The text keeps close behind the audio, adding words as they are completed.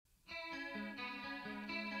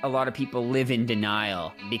a lot of people live in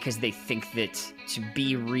denial because they think that to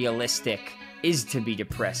be realistic is to be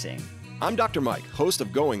depressing. I'm Dr. Mike, host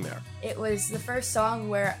of Going There. It was the first song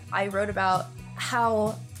where I wrote about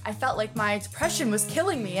how I felt like my depression was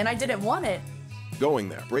killing me and I didn't want it. Going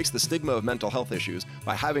There breaks the stigma of mental health issues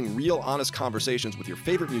by having real, honest conversations with your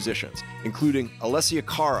favorite musicians, including Alessia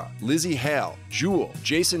Cara, Lizzie Hale, Jewel,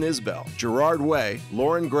 Jason Isbell, Gerard Way,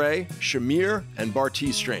 Lauren Gray, Shamir, and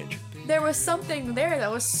Bartees Strange. There was something there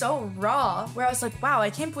that was so raw, where I was like, wow, I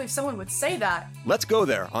can't believe someone would say that. Let's go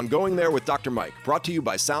there on Going There with Dr. Mike, brought to you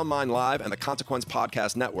by Sound Mind Live and the Consequence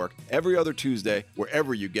Podcast Network every other Tuesday,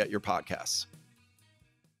 wherever you get your podcasts.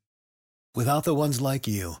 Without the ones like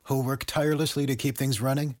you, who work tirelessly to keep things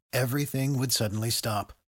running, everything would suddenly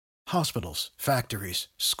stop. Hospitals, factories,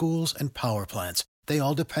 schools, and power plants, they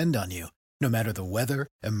all depend on you. No matter the weather,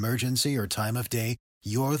 emergency, or time of day,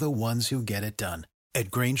 you're the ones who get it done. At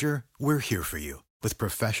Grainger, we're here for you with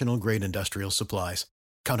professional-grade industrial supplies.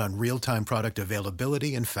 Count on real-time product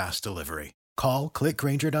availability and fast delivery. Call, click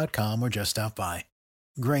Grainger.com, or just stop by.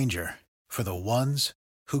 Grainger, for the ones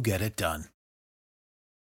who get it done.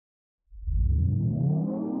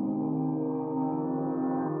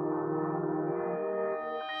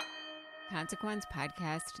 Consequence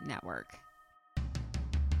Podcast Network.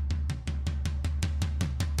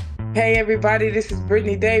 Hey everybody, this is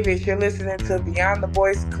Brittany Davis. You're listening to Beyond the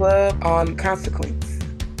Boys Club on Consequence.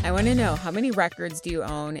 I want to know, how many records do you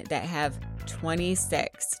own that have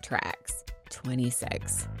 26 tracks?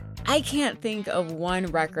 26. I can't think of one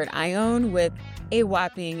record I own with a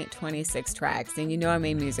whopping 26 tracks. And you know I'm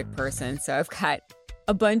a music person, so I've got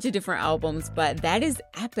a bunch of different albums, but that is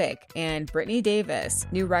epic. And Brittany Davis'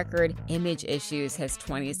 new record, Image Issues, has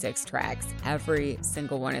 26 tracks. Every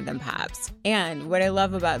single one of them pops. And what I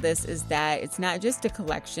love about this is that it's not just a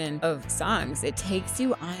collection of songs. It takes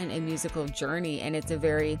you on a musical journey, and it's a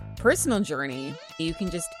very personal journey. You can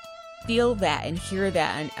just feel that and hear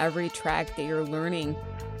that on every track that you're learning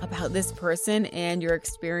about this person, and you're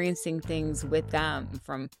experiencing things with them,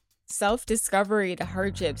 from self-discovery to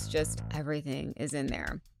hardships. Just everything is in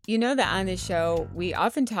there. You know that on this show, we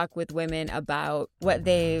often talk with women about what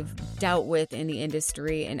they've dealt with in the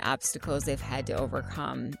industry and obstacles they've had to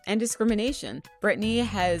overcome, and discrimination. Brittany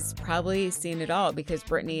has probably seen it all, because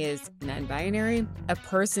Brittany is non-binary, a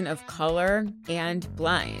person of color, and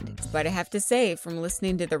blind. But I have to say, from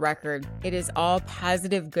listening to the record, it is all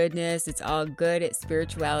positive goodness. It's all good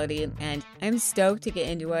spirituality. And I'm stoked to get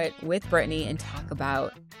into it with Brittany and talk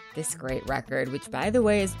about this great record, which, by the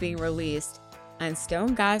way, is being released on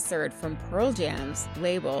Stone Gossard from Pearl Jam's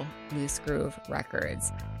label, Loose Groove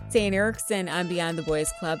Records. St. Erickson on Beyond the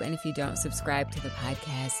Boys Club, and if you don't subscribe to the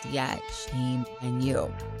podcast yet, shame on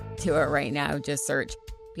you. Do it right now. Just search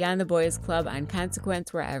Beyond the Boys Club on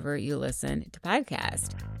Consequence wherever you listen to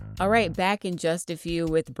podcasts. All right, back in just a few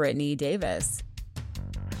with Brittany Davis.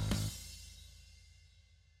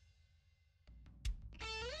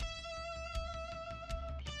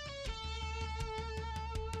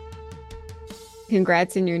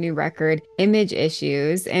 Congrats on your new record, Image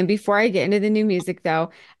Issues. And before I get into the new music, though,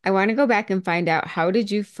 I want to go back and find out, how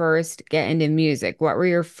did you first get into music? What were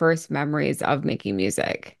your first memories of making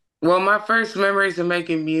music? Well, my first memories of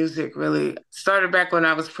making music really started back when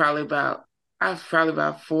I was probably about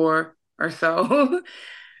 4 or so.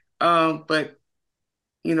 But,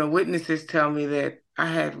 you know, witnesses tell me that I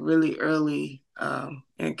had really early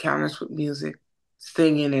encounters with music,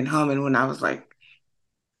 singing and humming when I was like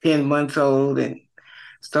 10 months old and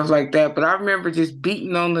stuff like that. But I remember just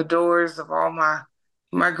beating on the doors of all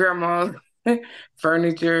my grandma's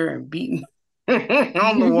furniture and beating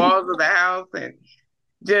on the walls of the house, and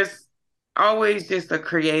just always just a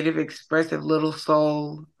creative, expressive little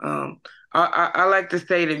soul. I like to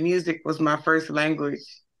say that music was my first language.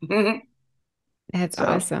 That's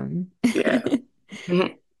awesome. Yeah.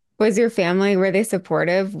 Was your family, were they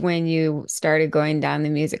supportive when you started going down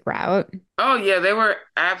the music route? Oh yeah, they were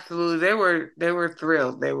absolutely. They were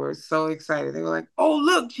thrilled. They were so excited. They were like, "Oh,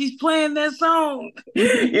 look, she's playing that song."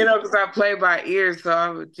 You know, because I play by ear, so I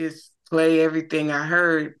would just play everything I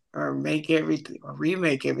heard, or remake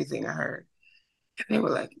everything I heard. And they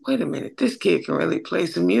were like, "Wait a minute, this kid can really play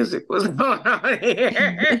some music. What's going on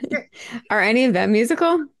here?" Are any of them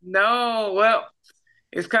musical? No, well,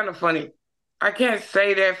 it's kind of funny. I can't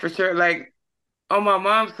say that for sure. Like, on my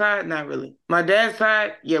mom's side, not really. My dad's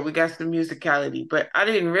side, yeah, we got some musicality, but I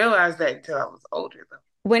didn't realize that until I was older, though.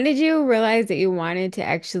 When did you realize that you wanted to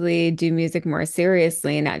actually do music more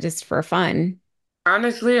seriously and not just for fun?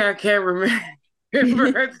 Honestly, I can't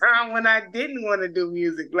remember a time when I didn't want to do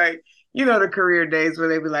music. Like, you know, the career days where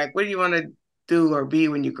they be like, what do you want to do or be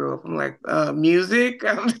when you grow up? I'm like, music.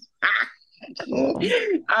 Cool.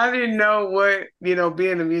 I didn't know what,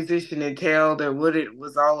 being a musician entailed or what it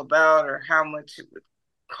was all about or how much it would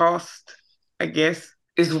cost, I guess,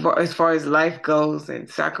 as far as life goes and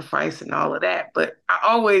sacrifice and all of that. But I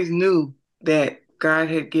always knew that God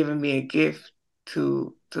had given me a gift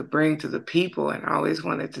to bring to the people, and I always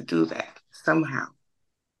wanted to do that somehow.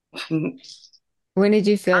 When did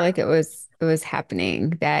you feel like it was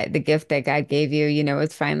happening, that the gift that God gave you,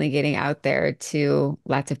 was finally getting out there to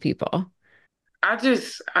lots of people?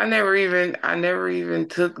 I never even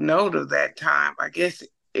took note of that time. I guess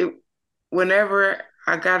it, whenever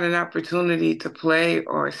I got an opportunity to play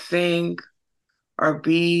or sing or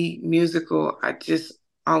be musical, I just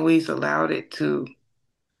always allowed it to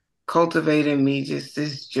cultivate in me just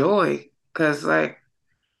this joy. Because, like,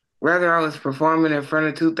 whether I was performing in front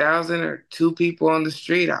of 2,000 or two people on the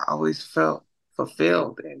street, I always felt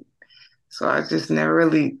fulfilled. And so I just never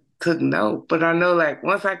really took note. But I know, like,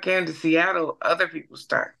 once I came to Seattle, other people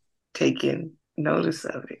start taking notice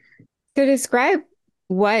of it. So describe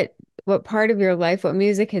what what part of your life, what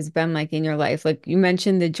music has been like in your life. Like you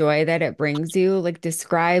mentioned the joy that it brings you. Like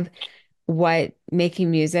describe what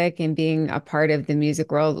making music and being a part of the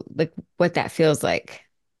music world, like what that feels like.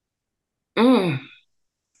 Mm.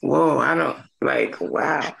 Whoa, I don't like,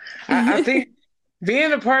 wow. I think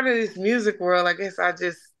being a part of this music world, I guess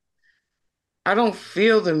I don't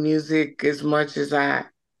feel the music as much as I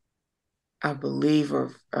believe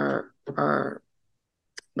or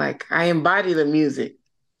like I embody the music.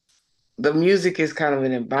 The music is kind of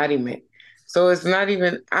an embodiment. So it's not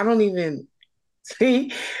even, I don't even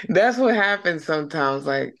see, that's what happens sometimes.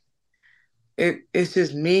 Like it's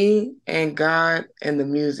just me and God and the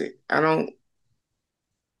music. I don't,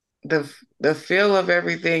 the feel of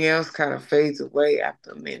everything else kind of fades away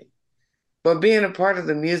after a minute. But being a part of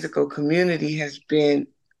the musical community has been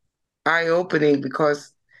eye-opening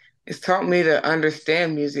because it's taught me to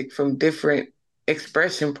understand music from different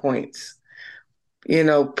expression points.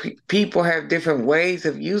 People have different ways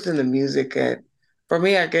of using the music. And for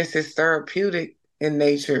me, I guess it's therapeutic in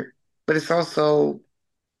nature, but it's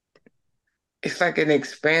like an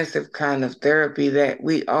expansive kind of therapy that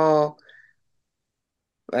we're all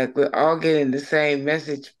getting the same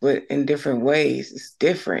message, but in different ways. It's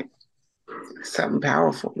different. Something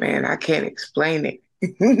powerful, man. I can't explain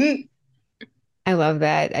it. I love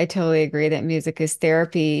that. I totally agree that music is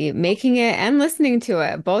therapy, making it and listening to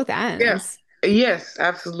it, both Yeah. ends. Yes,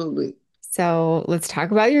 absolutely. So let's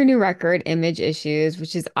talk about your new record, Image Issues,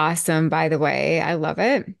 which is awesome, by the way. I love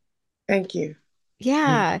it. Thank you.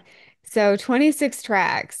 Yeah. So 26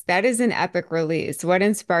 tracks. That is an epic release. What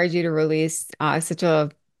inspired you to release such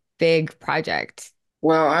a big project?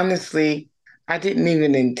 Well, honestly, I didn't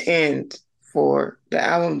even intend for the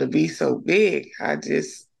album to be so big. I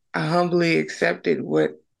humbly accepted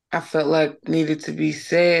what I felt like needed to be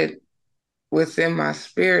said within my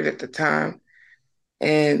spirit at the time.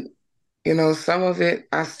 And, some of it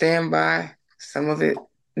I stand by, some of it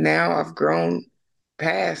now I've grown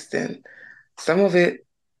past, and some of it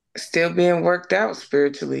still being worked out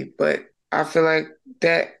spiritually. But I feel like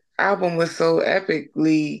that album was so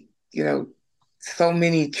epically, so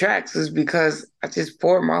many tracks is because I just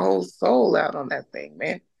poured my whole soul out on that thing,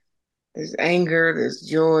 man. There's anger, there's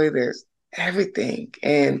joy, there's everything.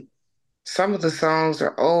 And some of the songs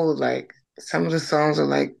are old, like some of the songs are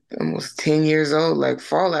like almost 10 years old, like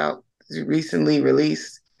Fallout is recently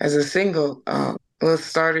released as a single. It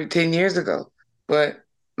started 10 years ago. But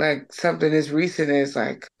like something as recent as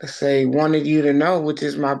like, let's say, Wanted You to Know, which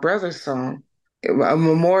is my brother's song, a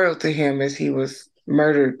memorial to him as he was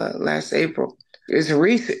murdered last April. It's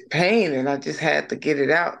recent pain, and I just had to get it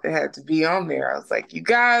out. It had to be on there. I was like, you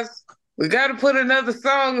guys, we got to put another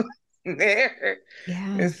song there.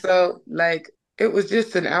 Yeah. And so, like, it was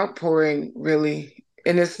just an outpouring, really.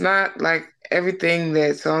 And it's not like everything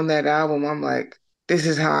that's on that album, I'm like, this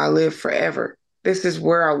is how I live forever. This is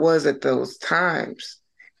where I was at those times.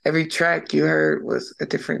 Every track you heard was a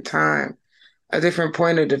different time, a different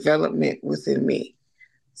point of development within me.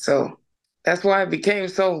 So that's why it became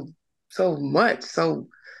so much, so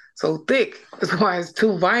thick. That's why it's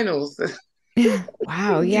two vinyls.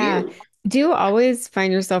 Wow. Yeah. Do you always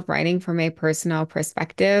find yourself writing from a personal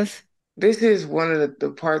perspective? This is one of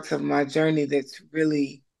the parts of my journey that's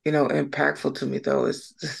really, impactful to me, though,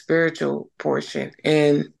 is the spiritual portion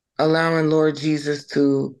and allowing Lord Jesus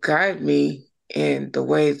to guide me in the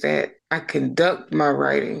way that I conduct my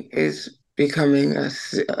writing is becoming a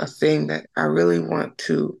thing that I really want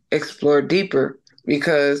to explore deeper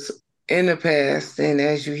because in the past, and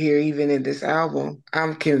as you hear even in this album,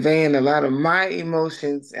 I'm conveying a lot of my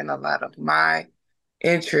emotions and a lot of my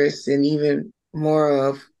interests and even more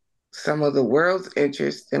of some of the world's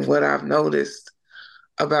interests and what I've noticed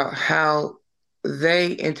about how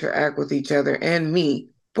they interact with each other and me.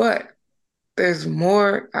 But there's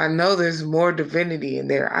more, I know there's more divinity in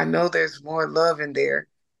there. I know there's more love in there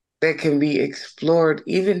that can be explored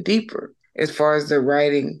even deeper as far as the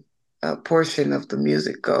writing portion of the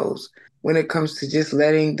music goes. When it comes to just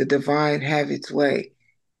letting the divine have its way,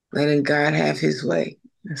 letting God have his way.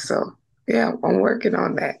 And so, yeah, I'm working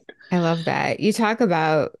on that. I love that. You talk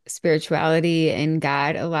about spirituality and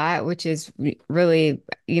God a lot, which is really,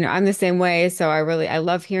 I'm the same way. So I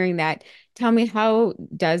love hearing that. Tell me, how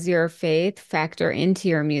does your faith factor into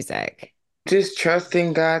your music? Just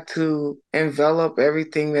trusting God to envelop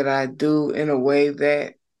everything that I do in a way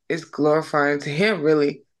that is glorifying to Him,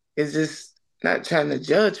 really. Is just not trying to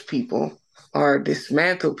judge people or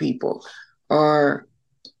dismantle people or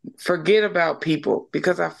forget about people,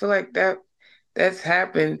 because I feel like that's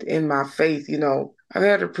happened in my faith. I've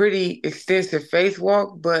had a pretty extensive faith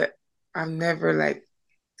walk, but I've never like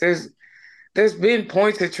there's there's been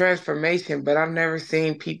points of transformation, but I've never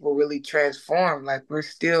seen people really transform. Like we're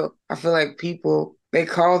still, I feel like people, they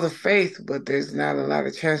call the faith, but there's not a lot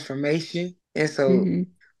of transformation. And so Hmm.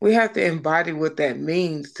 we have to embody what that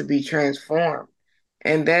means to be transformed.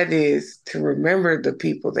 And that is to remember the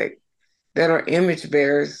people that are image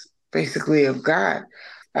bearers, basically, of God.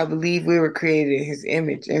 I believe we were created in his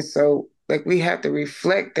image. And so, like, we have to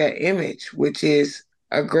reflect that image, which is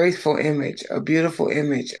a graceful image, a beautiful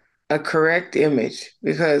image, a correct image,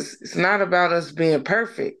 because it's not about us being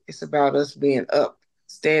perfect. It's about us being up,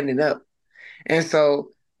 standing up. And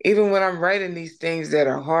so, even when I'm writing these things that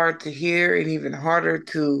are hard to hear and even harder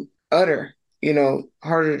to utter,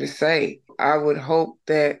 harder to say, I would hope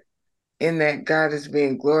that in that God is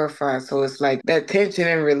being glorified. So it's like that tension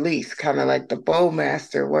and release, kind of like the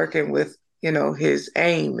bowmaster working with, his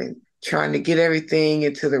aim and trying to get everything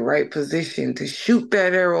into the right position to shoot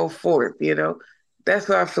that arrow forth. That's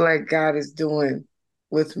what I feel like God is doing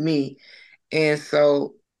with me. And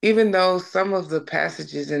so even though some of the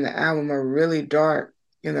passages in the album are really dark,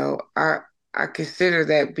 I consider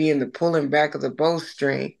that being the pulling back of the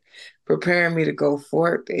bowstring, preparing me to go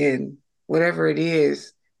forth in whatever it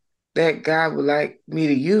is that God would like me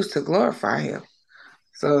to use to glorify him.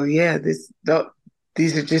 So yeah, these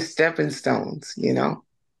are just stepping stones.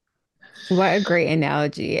 What a great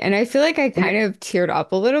analogy. And I feel like I kind of teared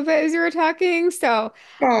up a little bit as you were talking. So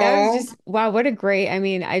that was Oh, just, wow, what a great,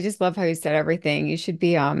 I just love how you said everything. You should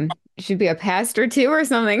be a pastor too or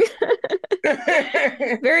something.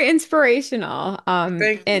 Very inspirational.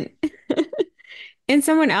 thank you. And and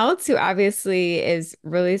someone else who obviously is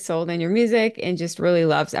really sold in your music and just really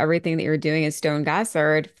loves everything that you're doing is Stone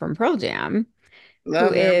Gossard from Pearl Jam, who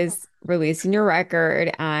Love him. is releasing your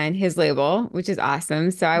record on his label, which is awesome.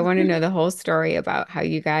 So I want to know the whole story about how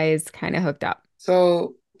you guys kind of hooked up.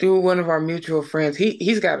 So through one of our mutual friends,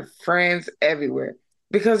 he's got friends everywhere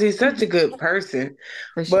because he's such a good person.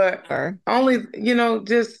 For But sure. only,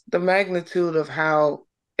 just the magnitude of how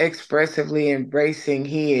expressively embracing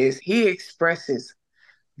he is. He expresses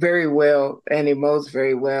very well and emotes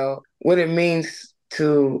very well what it means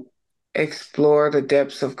to explore the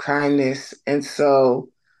depths of kindness. And so,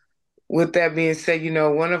 with that being said,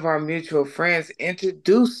 one of our mutual friends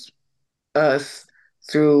introduced us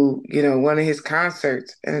through, one of his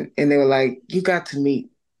concerts. And they were like, you got to meet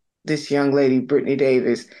this young lady, Brittany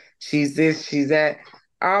Davis. She's this, she's that.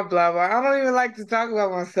 Blah blah. I don't even like to talk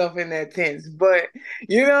about myself in that tense, but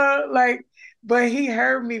but he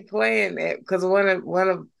heard me playing it because one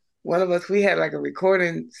of us, we had like a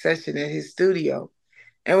recording session at his studio,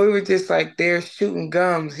 and we were just like there shooting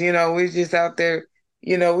gums. We just out there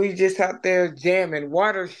jamming,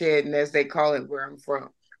 watershedding as they call it where I'm from.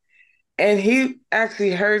 And he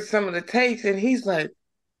actually heard some of the takes, and he's like,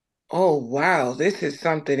 oh wow, this is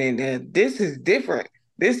something in there. This is different.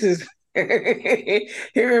 This is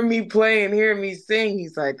hearing me play and hearing me sing.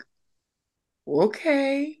 He's like,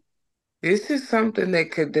 okay, this is something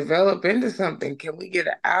that could develop into something. Can we get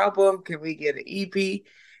an album? Can we get an EP?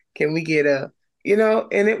 Can we get and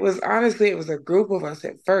it was honestly, it was a group of us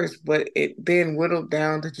at first, but it then whittled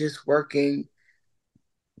down to just working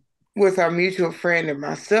with our mutual friend and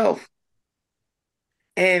myself.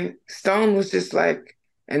 And Stone was just like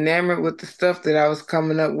enamored with the stuff that I was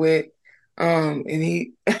coming up with. And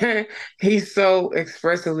he he so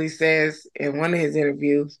expressively says in one of his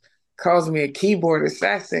interviews, calls me a keyboard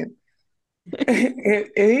assassin. And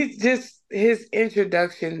he's just his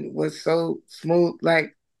introduction was so smooth.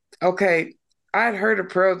 Like, okay, I'd heard of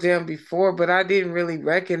Pearl Jam before, but I didn't really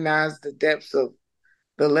recognize the depths of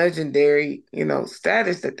the legendary,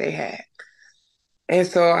 status that they had. And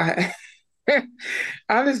so I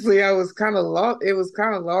honestly, I was kind of lost. It was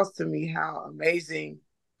kind of lost to me how amazing,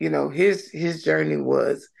 his journey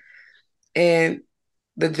was, and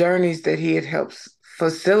the journeys that he had helped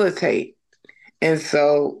facilitate. And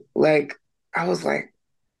so, like, I was like,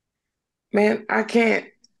 man, I can't,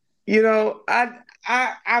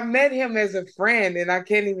 I met him as a friend, and I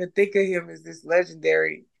can't even think of him as this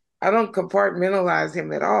legendary. I don't compartmentalize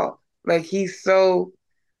him at all. Like, he's so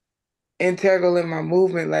integral in my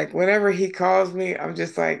movement. Like, whenever he calls me, I'm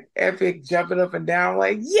just like epic jumping up and down,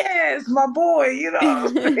 like, yes, my boy, you know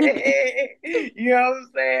what I'm saying? You know what I'm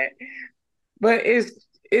saying? But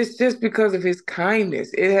it's just because of his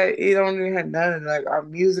kindness. It only had none of like our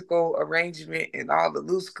musical arrangement and all the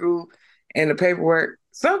loose screw and the paperwork.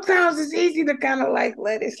 Sometimes it's easy to kind of like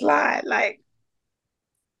let it slide, like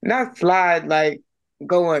not slide like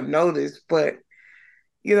go unnoticed, but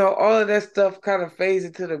all of that stuff kind of fades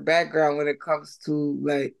into the background when it comes to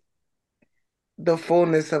like the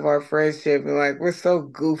fullness of our friendship. And like we're so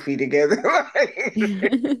goofy together.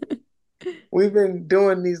 We've been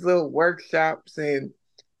doing these little workshops and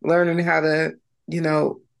learning how to,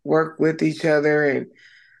 work with each other, and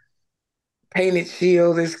painted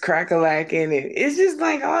shield is crack-a-lacking, and it's just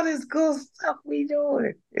like all this cool stuff we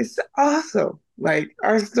doing. It's awesome. Like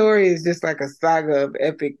our story is just like a saga of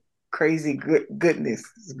epic, crazy goodness.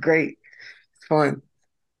 It's great. It's fun.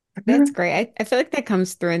 That's great. I feel like that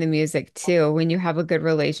comes through in the music too. When you have a good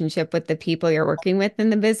relationship with the people you're working with in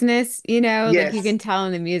the business, like you Yes. can tell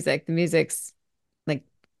in the music's like,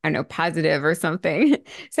 I don't know, positive or something.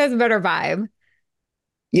 So it's a better vibe.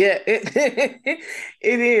 Yeah, it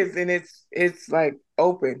is, and it's like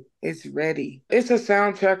open. It's ready. It's a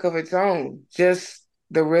soundtrack of its own. Just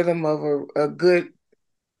the rhythm of a good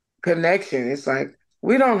connection. It's like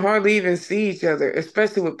we don't hardly even see each other,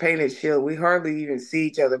 especially with Painted Shield. We hardly even see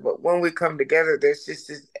each other, but when we come together, there's just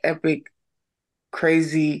this epic,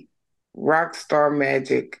 crazy rock star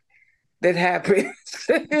magic that happens.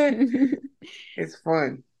 It's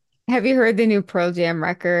fun. Have you heard the new Pearl Jam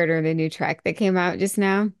record or the new track that came out just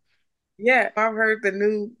now? Yeah, I've heard the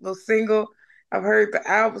new little single. I've heard the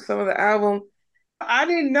album, some of the album. I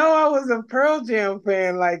didn't know I was a Pearl Jam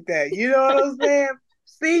fan like that. You know what I'm saying?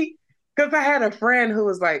 See, because I had a friend who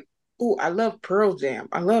was like, "Ooh, I love Pearl Jam.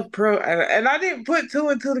 I love Pearl," and I didn't put two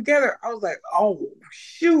and two together. I was like, "Oh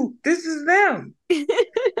shoot, this is them." Like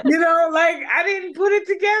I didn't put it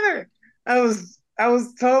together. I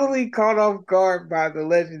was totally caught off guard by the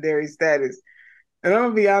legendary status. And I'm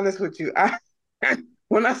gonna be honest with you, I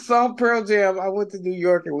when I saw Pearl Jam, I went to New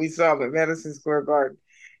York and we saw them at Madison Square Garden.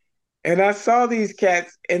 And I saw these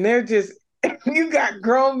cats, and they're just, you got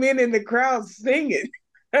grown men in the crowd singing.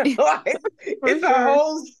 Like, For it's a sure.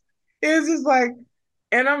 whole, it's just like,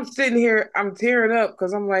 and I'm sitting here, I'm tearing up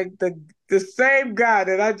because I'm like, the same guy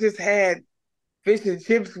that I just had fish and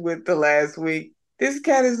chips with the last week, this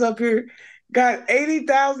cat is up here, got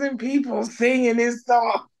 80,000 people singing his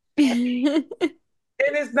song.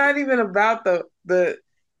 And it's not even about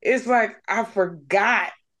it's like I forgot.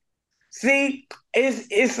 See,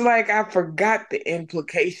 it's like I forgot the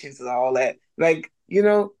implications of all that. Like,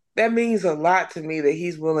 that means a lot to me that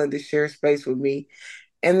he's willing to share space with me,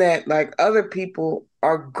 and that like other people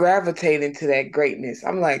are gravitating to that greatness.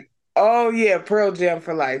 I'm like, oh yeah, Pearl Jam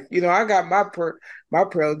for life. I got my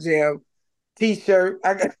Pearl Jam t-shirt.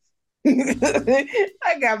 I got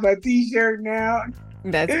I got my t-shirt now.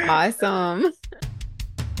 That's awesome.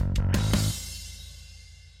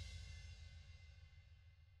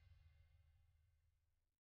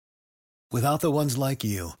 Without the ones like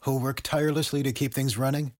you, who work tirelessly to keep things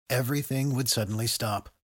running, everything would suddenly stop.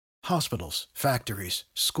 Hospitals, factories,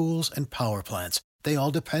 schools, and power plants, they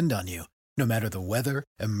all depend on you. No matter the weather,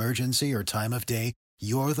 emergency, or time of day,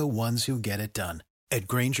 you're the ones who get it done. At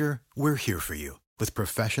Granger, we're here for you with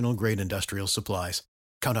professional-grade industrial supplies.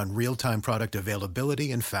 Count on real-time product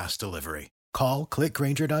availability and fast delivery. Call,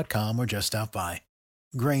 clickgranger.com, or just stop by.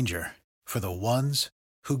 Granger, for the ones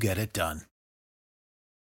who get it done.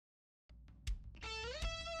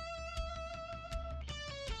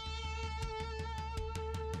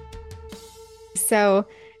 So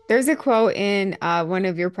there's a quote in one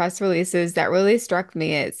of your press releases that really struck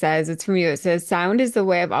me. It says, it's from you. It says, sound is the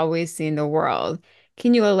way I've always seen the world.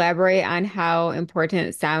 Can you elaborate on how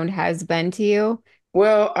important sound has been to you?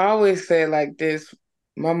 Well, I always say it like this,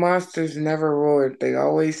 my monsters never roared, they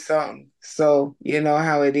always sung. So, you know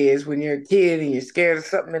how it is when you're a kid and you're scared of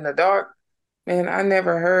something in the dark. Man, I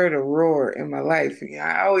never heard a roar in my life.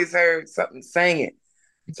 I always heard something singing.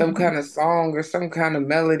 some kind of song or some kind of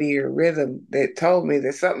melody or rhythm that told me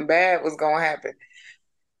that something bad was going to happen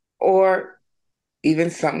or even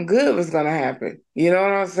something good was going to happen. You know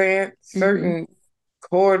what I'm saying? Hmm. Certain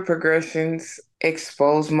chord progressions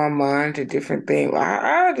expose my mind to different things.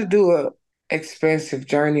 I had to do a expensive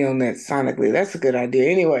journey on that sonically. That's a good idea.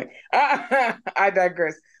 Anyway, I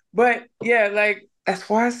digress. But yeah, like that's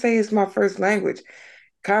why I say it's my first language.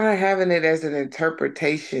 Kind of having it as an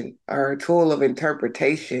interpretation or a tool of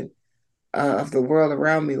interpretation of the world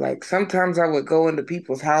around me. Like sometimes I would go into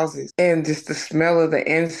people's houses and just the smell of the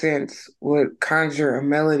incense would conjure a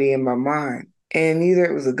melody in my mind. And either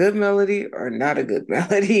it was a good melody or not a good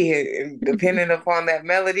melody. And depending upon that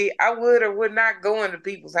melody, I would or would not go into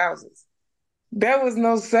people's houses. There was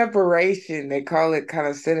no separation. They call it kind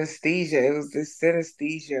of synesthesia. It was this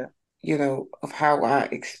synesthesia, of how I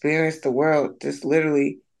experienced the world. Just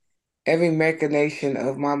literally every machination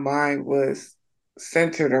of my mind was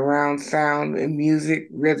centered around sound and music,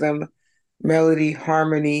 rhythm, melody,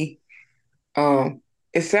 harmony.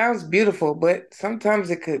 It sounds beautiful, but sometimes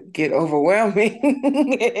it could get overwhelming.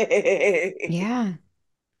 Yeah.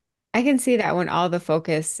 I can see that when all the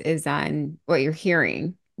focus is on what you're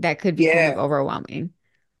hearing, that could be kind of Yeah. overwhelming.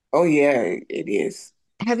 Oh yeah, it is.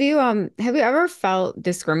 Have you ever felt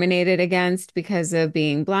discriminated against because of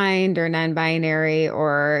being blind or non-binary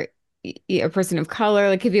or a person of color?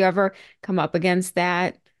 Like, have you ever come up against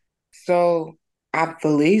that? So I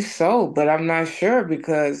believe so, but I'm not sure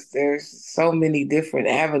because there's so many different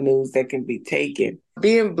avenues that can be taken.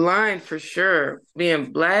 Being blind for sure,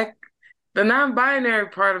 being black, the non-binary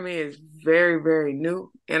part of me is very, very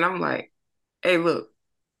new. And I'm like, hey, look,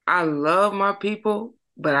 I love my people,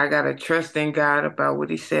 but I gotta trust in God about what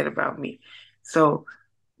he said about me. So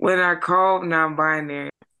when I call non-binary,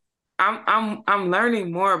 I'm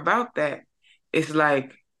learning more about that. It's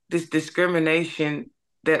like this discrimination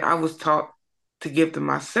that I was taught to give to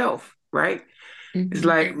myself, right? It's Hmm.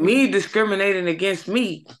 like me discriminating against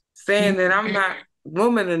me, saying that I'm not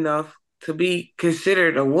woman enough to be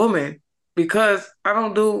considered a woman because I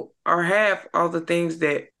don't do or have all the things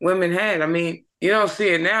that women had. I mean, you don't see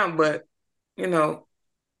it now, but you know,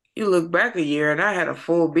 you look back a year and I had a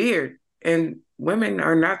full beard, and women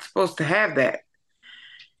are not supposed to have that.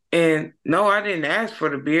 And no, I didn't ask for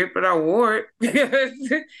the beard, but I wore it because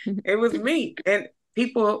it was me. And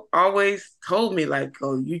people always told me, like,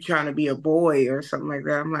 oh, you trying to be a boy or something like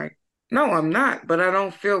that. I'm like, no, I'm not, but I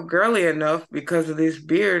don't feel girly enough because of this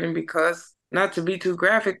beard and because, not to be too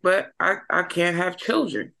graphic, but I can't have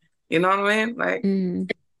children. You know what I mean? Like, Hmm.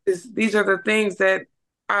 these are the things that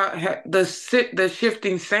the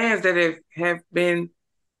shifting sands that have been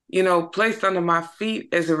placed under my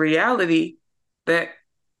feet as a reality that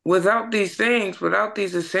without these things, without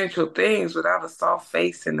these essential things, without a soft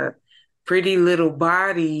face and a pretty little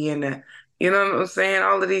body and you know what I'm saying?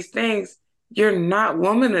 All of these things, you're not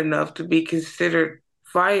woman enough to be considered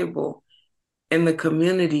viable in the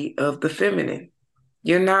community of the feminine.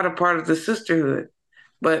 You're not a part of the sisterhood,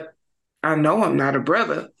 but I know I'm not a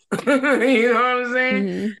brother. You know what I'm saying?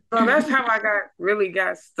 Hmm. So that's how I really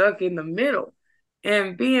got stuck in the middle.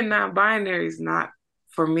 And being non-binary is not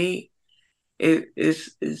for me.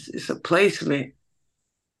 It's a placement,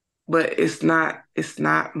 but it's not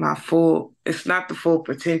the full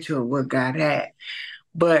potential of what God had.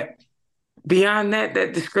 But beyond that,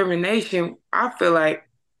 that discrimination, I feel like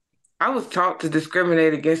I was taught to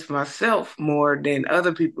discriminate against myself more than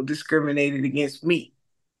other people discriminated against me,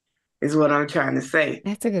 is what I'm trying to say.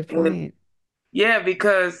 That's a good And point. yeah,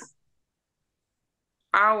 because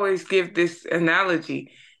I always give this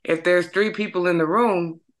analogy. If there's three people in the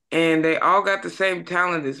room and they all got the same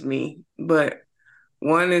talent as me, but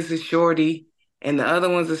one is a shorty and the other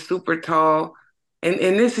one's a super tall, and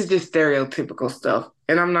this is just stereotypical stuff.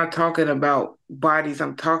 And I'm not talking about bodies,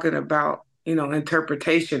 I'm talking about,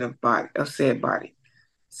 interpretation of said body.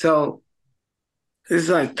 So it's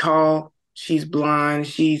like tall, she's blonde,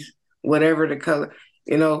 she's whatever the color,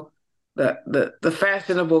 you know, the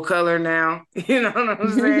fashionable color now. You know what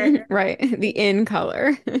I'm saying? Right. The in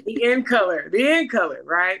color. The in color,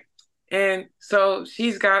 right? And so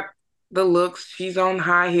she's got the looks. She's on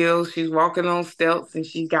high heels. She's walking on stilts, and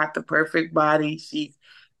she's got the perfect body. She's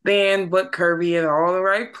thin but curvy in all the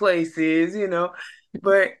right places.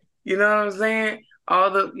 But you know what I'm saying?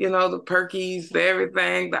 All the perkies, the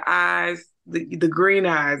everything, the eyes, the green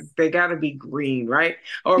eyes. They got to be green, right?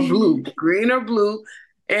 Or blue, green or blue.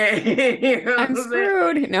 And you know what I'm I'm saying?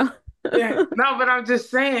 screwed. No. Yeah, no, but I'm just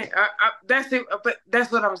saying. That's it. But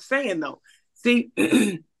that's what I'm saying, though. See,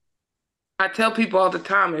 I tell people all the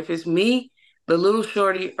time, if it's me, the little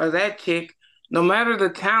shorty, or that chick, no matter the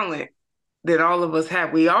talent, that all of us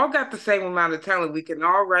have. We all got the same amount of talent. We can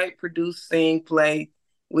all write, produce, sing, play,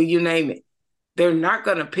 well, you name it. They're not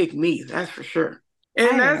going to pick me, that's for sure. And I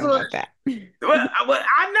don't that's know what, about that. well,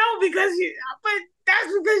 I know but that's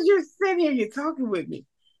because you're sitting here, you're talking with me.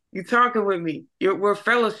 You're talking with me. We're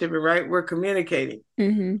fellowshipping, right? We're communicating.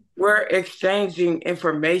 Mm-hmm. We're exchanging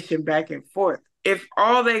information back and forth. If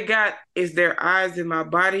all they got is their eyes in my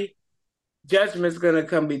body, judgment's going to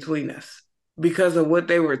come between us because of what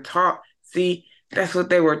they were taught. See, that's what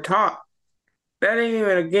they were taught. That ain't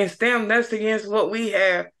even against them. That's against what we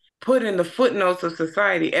have put in the footnotes of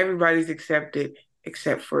society. Everybody's accepted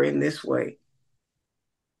except for in this way.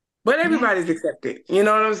 But everybody's accepted. You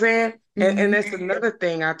know what I'm saying? Mm-hmm. And that's another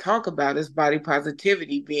thing I talk about is body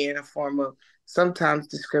positivity being a form of sometimes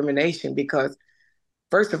discrimination because,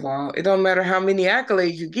 first of all, it don't matter how many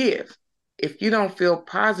accolades you give. If you don't feel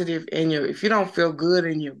positive if you don't feel good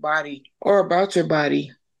in your body or about your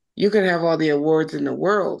body, you can have all the awards in the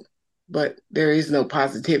world, but there is no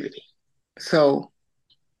positivity. So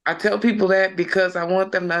I tell people that because I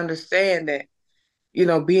want them to understand that,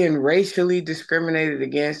 being racially discriminated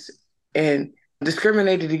against and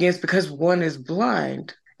discriminated against because one is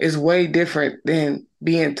blind is way different than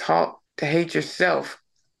being taught to hate yourself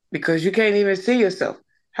because you can't even see yourself.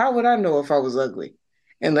 How would I know if I was ugly?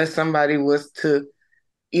 Unless somebody was to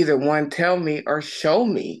either one tell me or show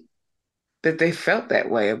me that they felt that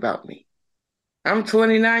way about me. I'm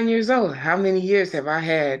 29 years old. How many years have I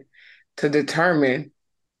had to determine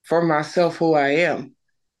for myself who I am?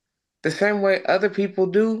 The same way other people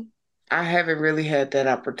do, I haven't really had that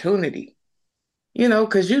opportunity.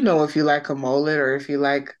 Because if you like a mullet or if you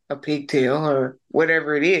like a pigtail or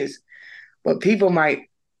whatever it is. But people might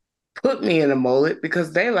put me in a mullet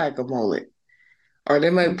because they like a mullet. Or they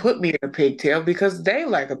might put me in a pigtail because they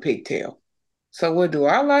like a pigtail. So what do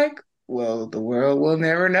I like? Well, the world will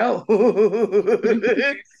never know.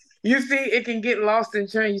 You see, it can get lost in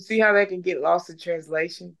translation. You see how that can get lost in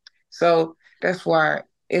translation? So that's why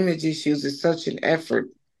image issues is such an effort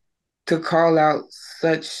to call out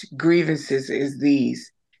such grievances as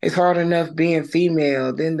these. It's hard enough being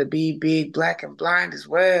female, then to be big, black, and blind as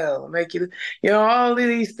well. Make all of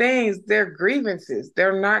these things, they're grievances.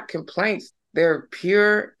 They're not complaints. They're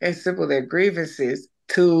pure and simple. They're grievances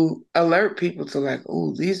to alert people to like,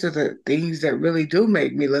 oh, these are the things that really do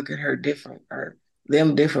make me look at her different or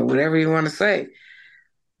them different, whatever you want to say.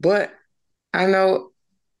 But I know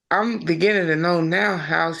I'm beginning to know now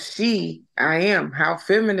how I am, how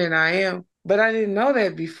feminine I am, but I didn't know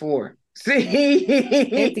that before. See?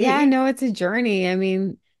 It's a journey. I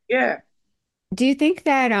mean, Yeah. do you think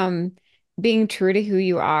that being true to who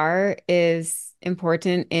you are is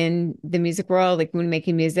important in the music world, like when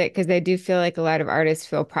making music? Because I do feel like a lot of artists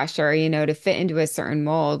feel pressure, to fit into a certain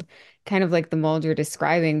mold, kind of like the mold you're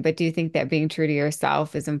describing. But do you think that being true to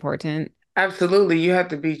yourself is important? Absolutely. You have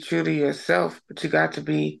to be true to yourself, but you got to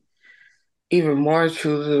be even more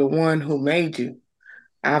true to the one who made you.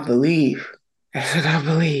 I believe. That's what I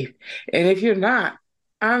believe. And if you're not,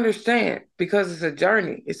 I understand because it's a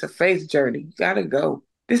journey. It's a faith journey. You got to go.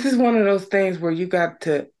 This is one of those things where you got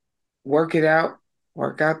to work it out,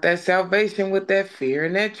 work out that salvation with that fear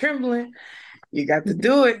and that trembling. You got to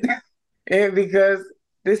do it. And because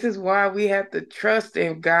this is why we have to trust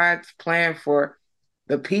in God's plan for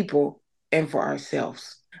the people and for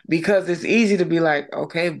ourselves. Because it's easy to be like,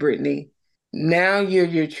 okay, Brittany, now you're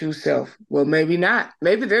your true self. Well, maybe not.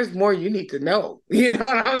 Maybe there's more you need to know. You know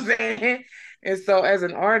what I'm saying? And so as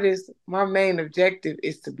an artist, my main objective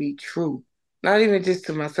is to be true. Not even just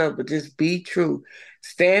to myself, but just be true.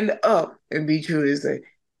 Stand up and be true to say,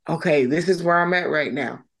 okay, this is where I'm at right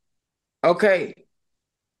now. Okay,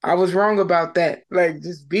 I was wrong about that. Like,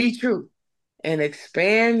 just be true and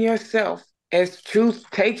expand yourself as truth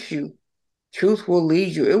takes you. Truth will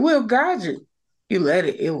lead you. It will guide you. You let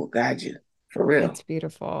it, it will guide you. For real. It's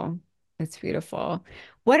beautiful. It's beautiful.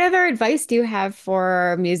 What other advice do you have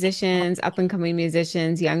for musicians, up and coming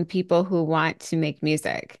musicians, young people who want to make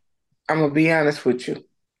music? I'm going to be honest with you.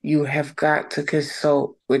 You have got to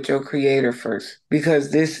consult with your creator first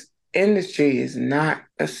because this industry is not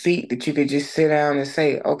a seat that you could just sit down and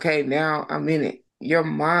say, okay, now I'm in it. Your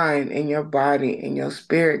mind and your body and your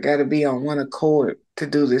spirit got to be on one accord to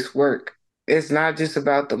do this work. It's not just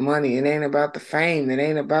about the money. It ain't about the fame. It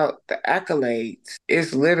ain't about the accolades.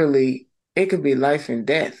 It's literally, it could be life and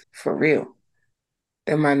death for real.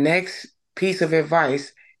 Then my next piece of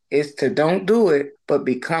advice is to don't do it, but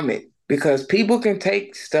become it. Because people can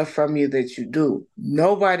take stuff from you that you do.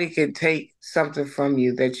 Nobody can take something from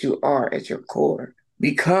you that you are at your core.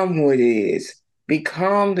 Become what it is.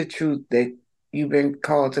 Become the truth that you've been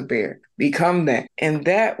called to bear. Become that. And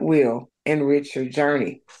that will enrich your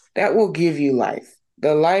journey. That will give you life.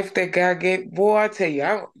 The life that God gave, boy, I tell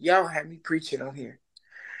you, y'all have me preaching on here.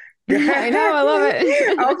 I know, I love I'm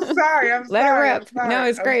it. sorry, I'm Let it sorry, I'm rip. No, sorry,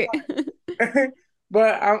 it's I'm great. sorry.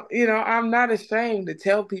 But I'm not ashamed to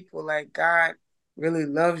tell people like God really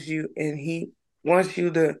loves you and He wants you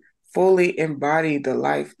to fully embody the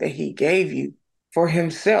life that He gave you for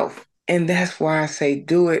Himself. And that's why I say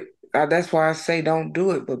do it. That's why I say don't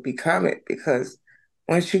do it, but become it. Because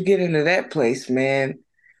once you get into that place, man,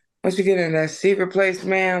 once you get in that secret place,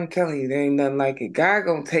 man, I'm telling you, there ain't nothing like it. God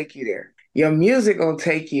gonna take you there. Your music gonna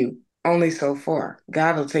take you only so far.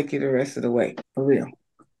 God will take you the rest of the way, for real.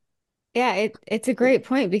 Yeah, it's a great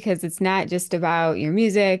point because it's not just about your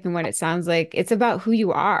music and what it sounds like. It's about who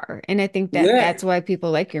you are. And I think that Yeah. that's why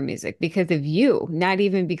people like your music because of you, not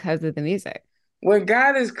even because of the music. What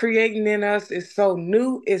God is creating in us is so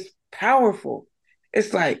new, it's powerful.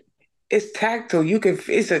 It's like it's tactile.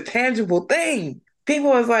 It's a tangible thing.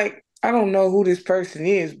 People is like, I don't know who this person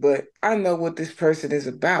is, but I know what this person is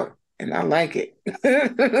about, and I like it.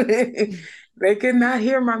 They could not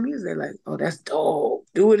hear my music. They're like, oh, that's dope.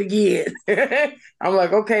 Do it again. I'm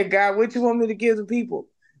like, okay, God, what you want me to give the people?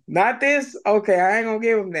 Not this? Okay, I ain't gonna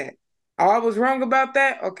give them that. Oh, I was wrong about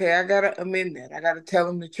that? Okay, I gotta amend that. I gotta tell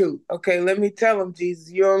them the truth. Okay, let me tell them,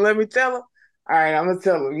 Jesus. You don't let me tell them? All right, I'm gonna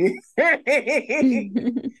tell them.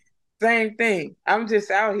 Same thing. I'm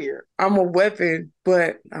just out here. I'm a weapon,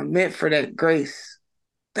 but I'm meant for that grace.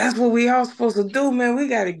 That's what we all supposed to do, man. We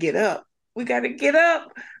gotta get up. We gotta get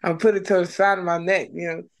up. I'm put it to the side of my neck.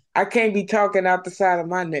 I can't be talking out the side of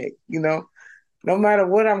my neck. No matter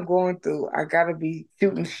what I'm going through, I gotta be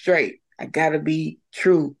shooting straight. I gotta be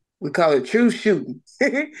true. We call it true shooting.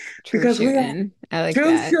 True because we got shooting. I like true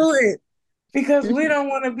that. shooting. Because we don't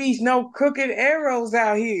want to be no crooked arrows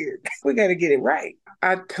out here. We got to get it right.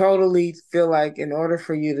 I totally feel like in order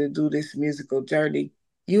for you to do this musical journey,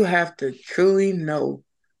 you have to truly know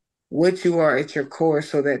what you are at your core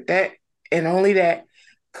so that and only that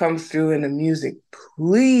comes through in the music.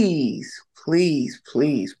 Please, please,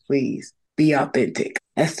 please, please be authentic.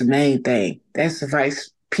 That's the main thing. That's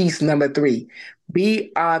advice piece number 3.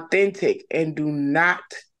 Be authentic and do not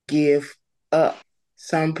give up.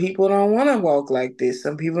 Some people don't want to walk like this.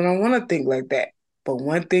 Some people don't want to think like that. But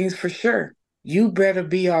one thing's for sure, you better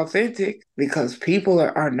be authentic because people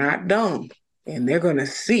are not dumb and they're going to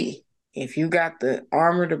see if you got the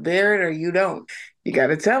armor to bear it or you don't. You got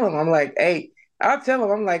to tell them. I'm like, hey, I'll tell them.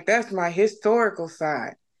 I'm like, that's my historical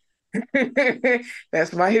side.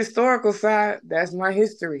 That's my historical side. That's my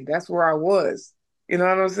history. That's where I was. You know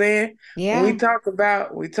what I'm saying? When Yeah. we talk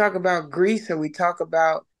about Greece or we talk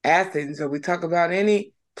about Athens or we talk about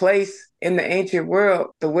any place in the ancient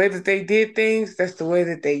world, the way that they did things, that's the way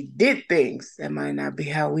that they did things. That might not be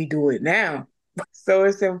how we do it now. So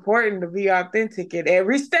it's important to be authentic at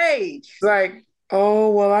every stage. Like, oh,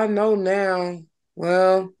 well, I know now.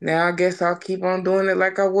 Well, now I guess I'll keep on doing it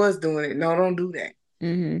like I was doing it. No, don't do that.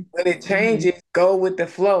 Mm-hmm. When it changes, go with the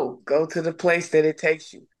flow. Go to the place that it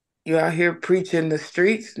takes you. You out here preaching the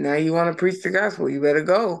streets. Now you want to preach the gospel. You better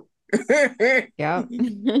go. Yeah.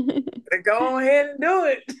 Better go ahead and do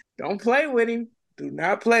it. Don't play with him. Do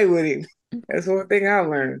not play with him. That's one thing I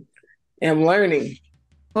learned. I'm learning.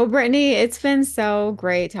 Well, Brittany, it's been so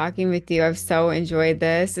great talking with you. I've so enjoyed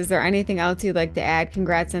this. Is there anything else you'd like to add?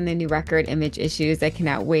 Congrats on the new record, Image Issues. I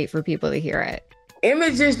cannot wait for people to hear it.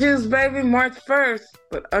 Image Issues, baby, March 1st.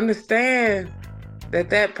 But understand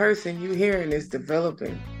that person you hearing is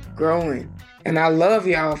developing, growing. And I love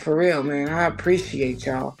y'all for real, man. I appreciate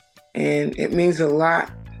y'all. And it means a lot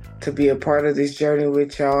to be a part of this journey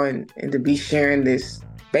with y'all and to be sharing this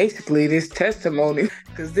testimony.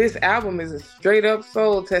 Because this album is a straight up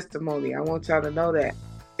soul testimony. I want y'all to know that.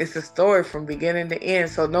 It's a story from beginning to end,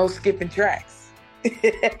 so no skipping tracks.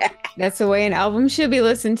 That's the way an album should be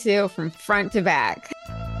listened to from front to back.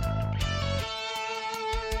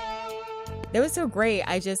 That was so great.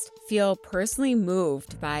 I just feel personally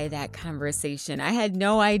moved by that conversation. I had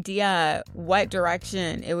no idea what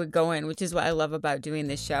direction it would go in, which is what I love about doing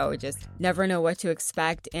this show. Just never know what to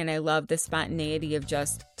expect. And I love the spontaneity of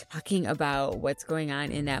just talking about what's going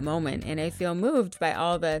on in that moment. And I feel moved by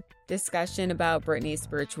all the discussion about Brittany's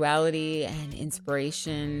spirituality and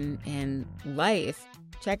inspiration and life.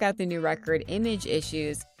 Check out the new record, Image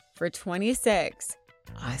Issues, for 26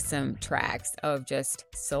 awesome tracks of just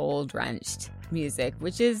soul-drenched music,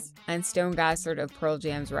 which is on Stone Gossard of Pearl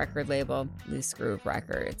Jam's record label, Loose Groove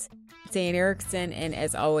Records. It's Ann Erickson, and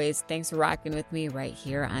as always, thanks for rocking with me right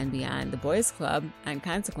here on Beyond the Boys Club on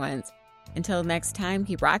Consequence. Until next time,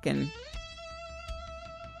 keep rocking.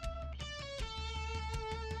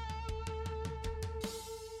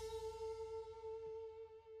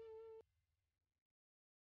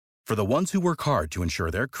 For the ones who work hard to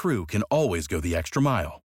ensure their crew can always go the extra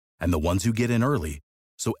mile, and the ones who get in early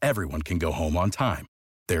so everyone can go home on time,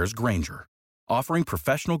 there's Grainger, offering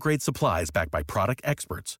professional-grade supplies backed by product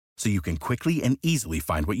experts so you can quickly and easily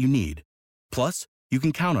find what you need. Plus, you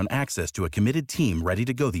can count on access to a committed team ready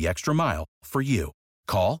to go the extra mile for you.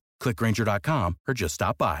 Call, click Grainger.com, or just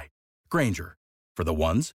stop by. Grainger, for the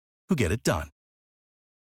ones who get it done.